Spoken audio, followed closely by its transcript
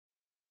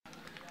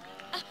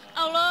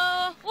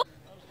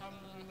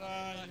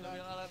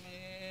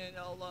Alhamdulillahirrahmanirrahim.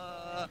 Ya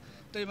Allah,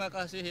 terima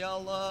kasih ya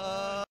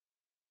Allah.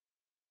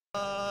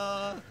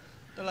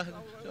 Telah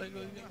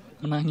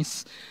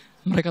Menangis.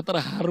 Mereka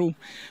terharu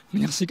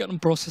menyaksikan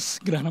proses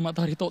gerhana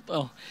matahari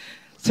total.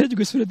 Saya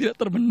juga sudah tidak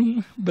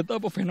terbendung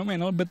betapa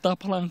fenomenal,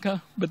 betapa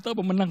langka,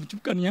 betapa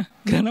menakjubkannya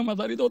gerhana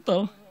matahari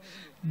total.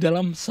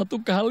 Dalam satu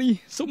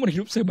kali seumur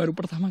hidup saya baru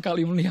pertama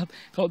kali melihat.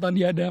 Kalau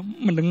tadi ada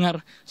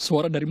mendengar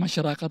suara dari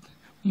masyarakat,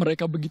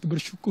 mereka begitu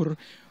bersyukur.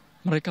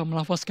 Mereka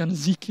melafazkan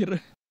zikir.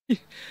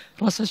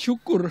 Rasa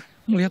syukur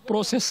melihat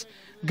proses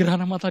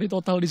gerhana matahari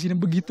total di sini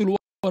begitu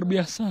luar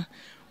biasa,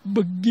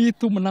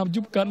 begitu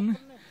menakjubkan,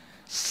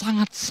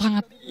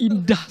 sangat-sangat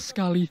indah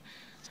sekali.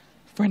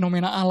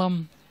 Fenomena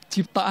alam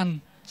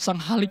ciptaan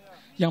Sang Halik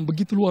yang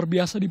begitu luar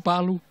biasa di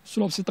Palu,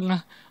 Sulawesi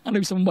Tengah.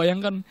 Anda bisa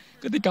membayangkan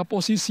ketika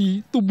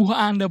posisi tubuh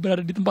Anda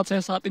berada di tempat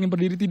saya saat ini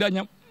berdiri, tidak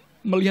hanya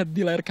melihat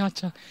di layar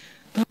kaca,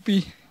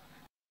 tapi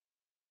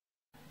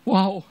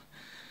wow,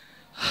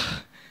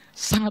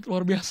 sangat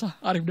luar biasa.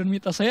 Arif dan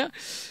Mita, saya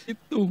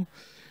itu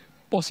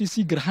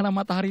posisi gerhana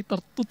matahari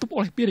tertutup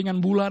oleh piringan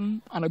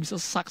bulan. Anda bisa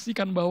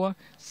saksikan bahwa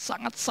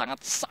sangat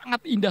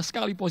indah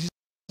sekali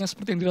posisinya,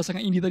 seperti yang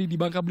dirasakan Indi tadi di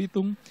Bangka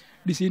Belitung.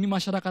 Di sini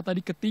masyarakat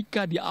tadi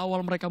ketika di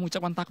awal mereka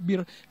mengucapkan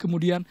takbir,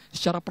 kemudian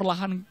secara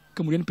perlahan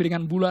kemudian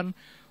piringan bulan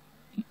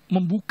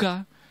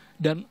membuka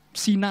dan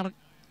sinar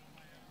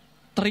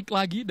terik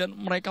lagi dan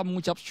mereka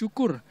mengucap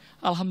syukur.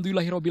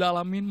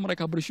 Alhamdulillahirrabbilalamin,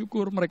 mereka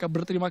bersyukur, mereka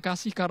berterima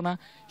kasih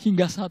karena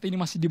hingga saat ini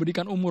masih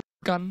diberikan umur.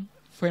 Kan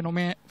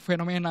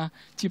fenomena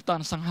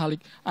ciptaan Sang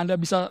Halik. Anda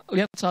bisa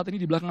lihat saat ini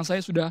di belakang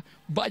saya sudah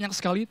banyak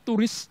sekali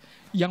turis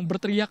yang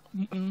berteriak.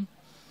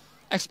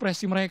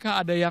 Ekspresi mereka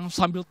ada yang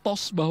sambil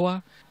tos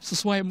bahwa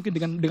sesuai mungkin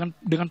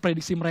dengan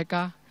prediksi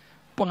mereka,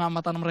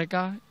 pengamatan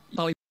mereka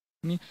kali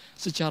ini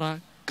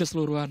secara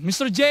keseluruhan.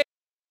 Mr. J,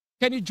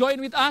 can you join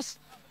with us?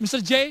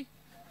 Mr. J,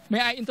 may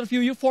I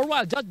interview you for a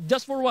while,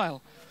 just for a while?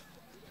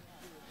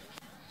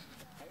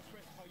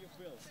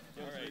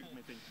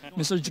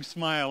 Mr. J,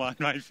 smile on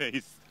my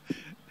face.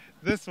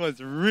 This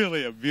was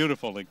really a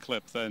beautiful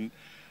eclipse, and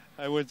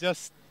I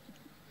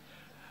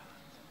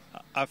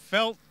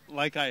felt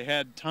like I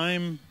had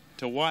time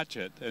to watch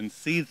it and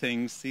see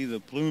things, see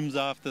the plumes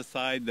off the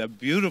side, the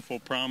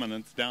beautiful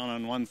prominence down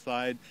on one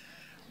side,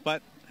 but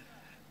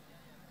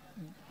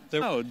the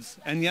clouds,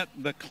 and yet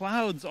the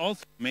clouds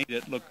also made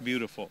it look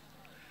beautiful.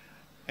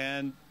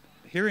 And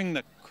hearing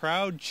the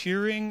crowd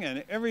cheering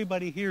and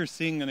everybody here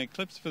seeing an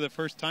eclipse for the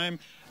first time,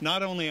 not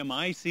only am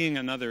I seeing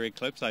another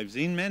eclipse, I've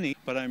seen many,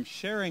 but I'm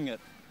sharing it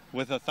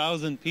with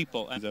 1,000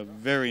 people. It's a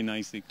very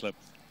nice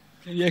eclipse.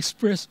 Can you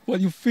express what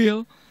you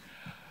feel?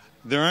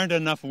 There aren't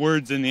enough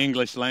words in the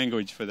English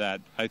language for that.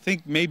 I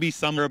think maybe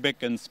some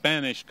Arabic and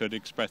Spanish could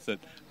express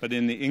it, but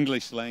in the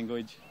English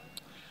language,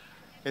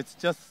 it's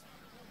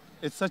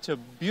such a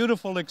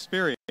beautiful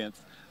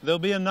experience. There'll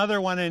be another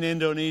one in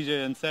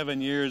Indonesia in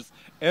 7 years.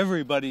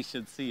 Everybody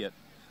should see it.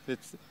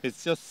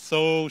 It's just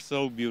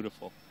so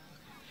beautiful.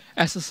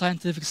 As a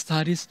scientific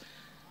studies,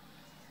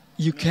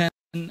 you can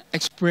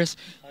express,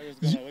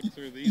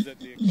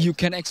 you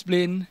can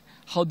explain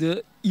how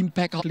the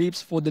impact of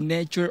eclipse for the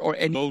nature or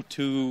any. Go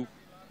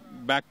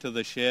back to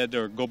the shed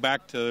or go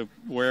back to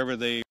wherever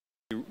they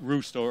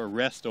roost or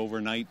rest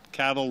overnight.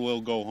 Cattle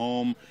will go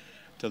home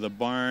to the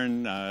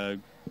barn.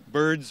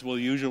 Birds will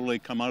usually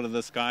come out of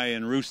the sky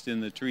and roost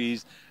in the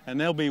trees, and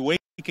they'll be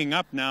waking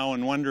up now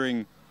and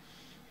wondering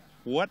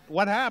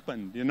what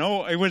happened. You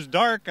know, it was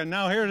dark and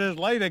now here it is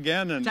light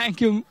again. And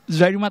thank you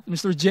very much,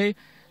 Mr. J.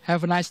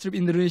 Have a nice trip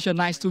in Indonesia.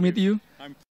 Nice to meet you.